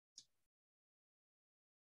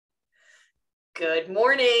Good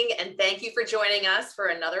morning, and thank you for joining us for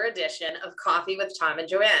another edition of Coffee with Tom and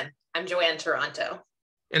Joanne. I'm Joanne Taranto.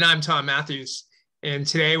 And I'm Tom Matthews. And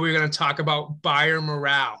today we're going to talk about buyer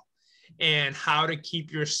morale and how to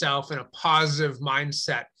keep yourself in a positive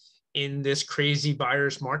mindset in this crazy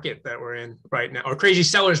buyer's market that we're in right now, or crazy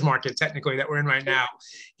seller's market, technically, that we're in right now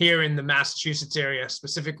here in the Massachusetts area,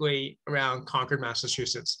 specifically around Concord,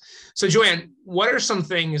 Massachusetts. So Joanne, what are some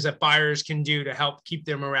things that buyers can do to help keep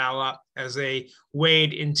their morale up as they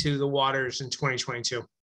wade into the waters in 2022?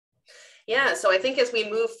 Yeah, so I think as we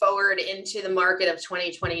move forward into the market of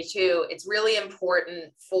 2022, it's really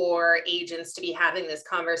important for agents to be having this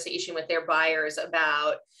conversation with their buyers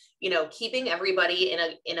about, keeping everybody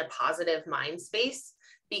in a positive mind space,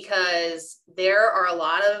 because there are a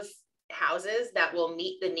lot of houses that will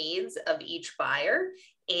meet the needs of each buyer,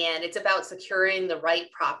 and it's about securing the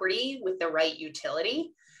right property with the right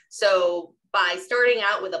utility. So by starting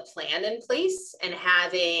out with a plan in place and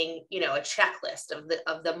having, a checklist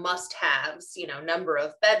of the must-haves, number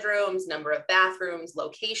of bedrooms, number of bathrooms,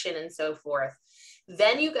 location, and so forth,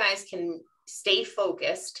 then you guys can stay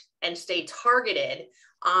focused and stay targeted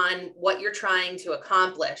on what you're trying to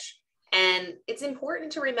accomplish. And it's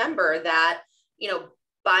important to remember that,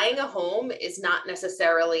 buying a home is not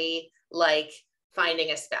necessarily like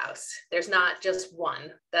finding a spouse. There's not just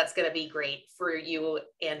one that's going to be great for you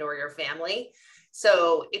and or your family.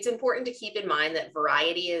 So it's important to keep in mind that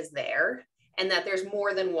variety is there and that there's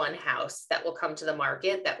more than one house that will come to the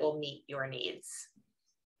market that will meet your needs.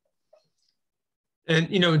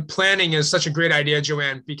 And, planning is such a great idea,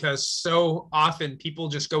 Joanne, because so often people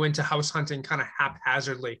just go into house hunting kind of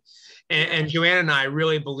haphazardly. And Joanne and I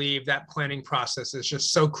really believe that planning process is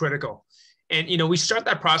just so critical. And, we start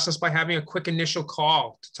that process by having a quick initial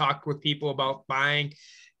call to talk with people about buying.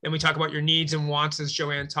 Then we talk about your needs and wants, as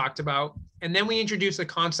Joanne talked about. And then we introduce a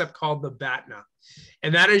concept called the BATNA.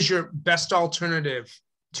 And that is your best alternative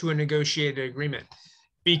to a negotiated agreement,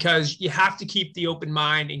 because you have to keep the open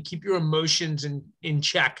mind and keep your emotions in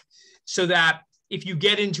check, so that if you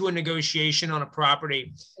get into a negotiation on a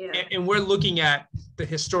property, and we're looking at the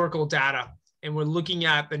historical data and we're looking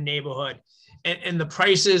at the neighborhood, and the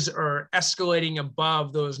prices are escalating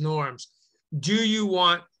above those norms, do you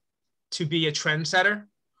want to be a trendsetter?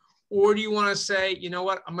 Or do you want to say, you know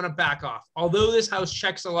what, I'm going to back off? Although this house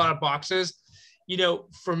checks a lot of boxes,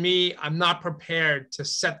 for me, I'm not prepared to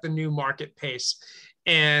set the new market pace,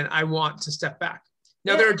 and I want to step back.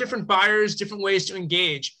 Now, there are different buyers, different ways to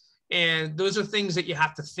engage. And those are things that you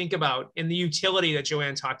have to think about in the utility that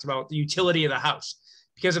Joanne talked about, the utility of the house.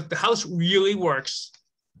 Because if the house really works,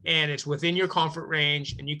 and it's within your comfort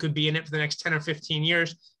range, and you could be in it for the next 10 or 15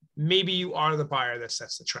 years, maybe you are the buyer that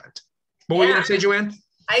sets the trend. What were you going to say, Joanne?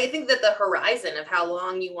 I think that the horizon of how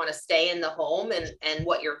long you want to stay in the home and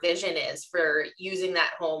what your vision is for using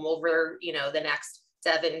that home over, the next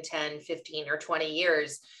 7, 10, 15, or 20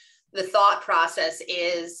 years, the thought process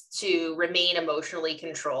is to remain emotionally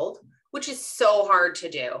controlled, which is so hard to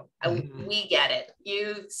do. We get it.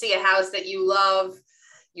 You see a house that you love,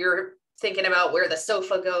 you're thinking about where the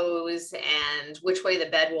sofa goes and which way the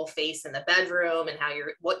bed will face in the bedroom and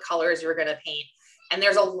what colors you're going to paint. And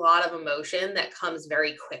there's a lot of emotion that comes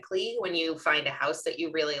very quickly when you find a house that you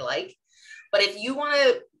really like. But if you want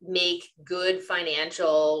to make good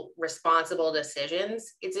financial, responsible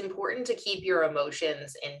decisions, it's important to keep your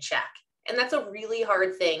emotions in check. And that's a really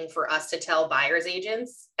hard thing for us to tell buyer's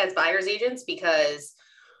agents, because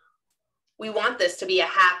we want this to be a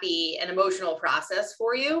happy and emotional process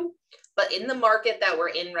for you. But in the market that we're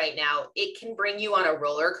in right now, it can bring you on a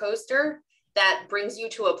roller coaster that brings you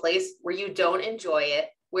to a place where you don't enjoy it,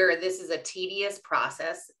 where this is a tedious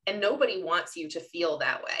process, and nobody wants you to feel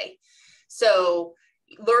that way. So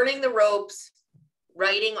learning the ropes,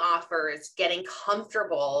 writing offers, getting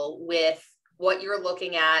comfortable with what you're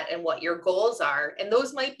looking at and what your goals are, and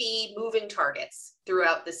those might be moving targets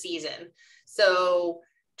throughout the season. So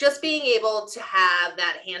just being able to have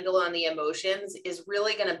that handle on the emotions is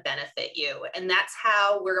really going to benefit you. And that's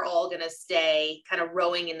how we're all going to stay kind of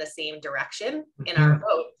rowing in the same direction in our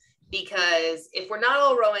boat. Because if we're not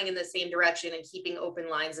all rowing in the same direction and keeping open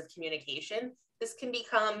lines of communication, this can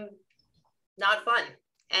become not fun.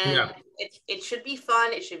 And it should be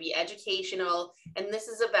fun. It should be educational. And this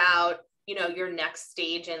is about, your next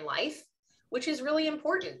stage in life, which is really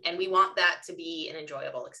important. And we want that to be an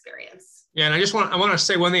enjoyable experience. Yeah. And I want to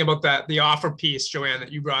say one thing about that, the offer piece, Joanne,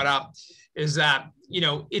 that you brought up, is that,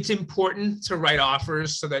 it's important to write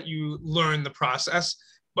offers so that you learn the process,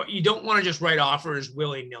 but you don't want to just write offers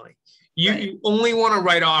willy-nilly. You only want to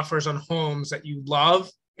write offers on homes that you love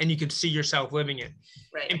and you could see yourself living it.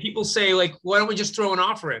 Right. And people say, like, why don't we just throw an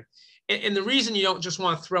offer in? And the reason you don't just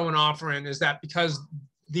want to throw an offer in is that because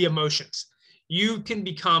the emotions. You can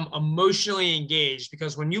become emotionally engaged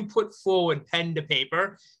because when you put forward pen to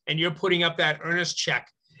paper and you're putting up that earnest check,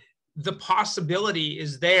 the possibility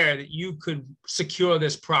is there that you could secure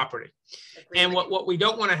this property. And what we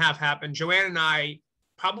don't want to have happen, Joanne and I,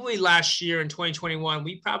 probably last year in 2021,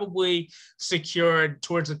 we probably secured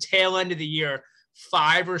towards the tail end of the year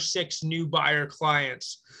 5 or 6 new buyer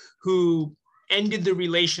clients who ended the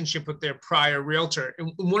relationship with their prior realtor.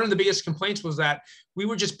 And one of the biggest complaints was that we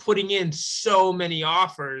were just putting in so many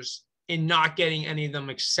offers and not getting any of them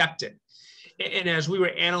accepted. And as we were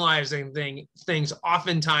analyzing things,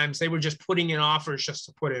 oftentimes they were just putting in offers just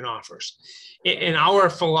to put in offers. And our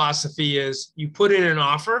philosophy is you put in an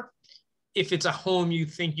offer if it's a home you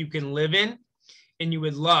think you can live in and you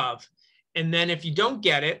would love. And then if you don't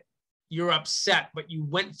get it, you're upset, but you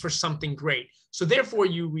went for something great. So therefore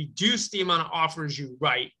you reduce the amount of offers you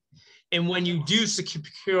write. And when you do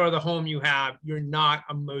secure the home you have, you're not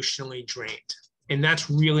emotionally drained. And that's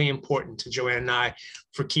really important to Joanne and I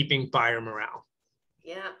for keeping buyer morale.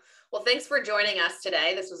 Yeah. Well, thanks for joining us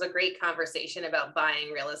today. This was a great conversation about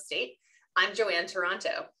buying real estate. I'm Joanne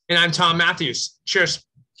Taranto. And I'm Tom Matthews. Cheers.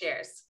 Cheers.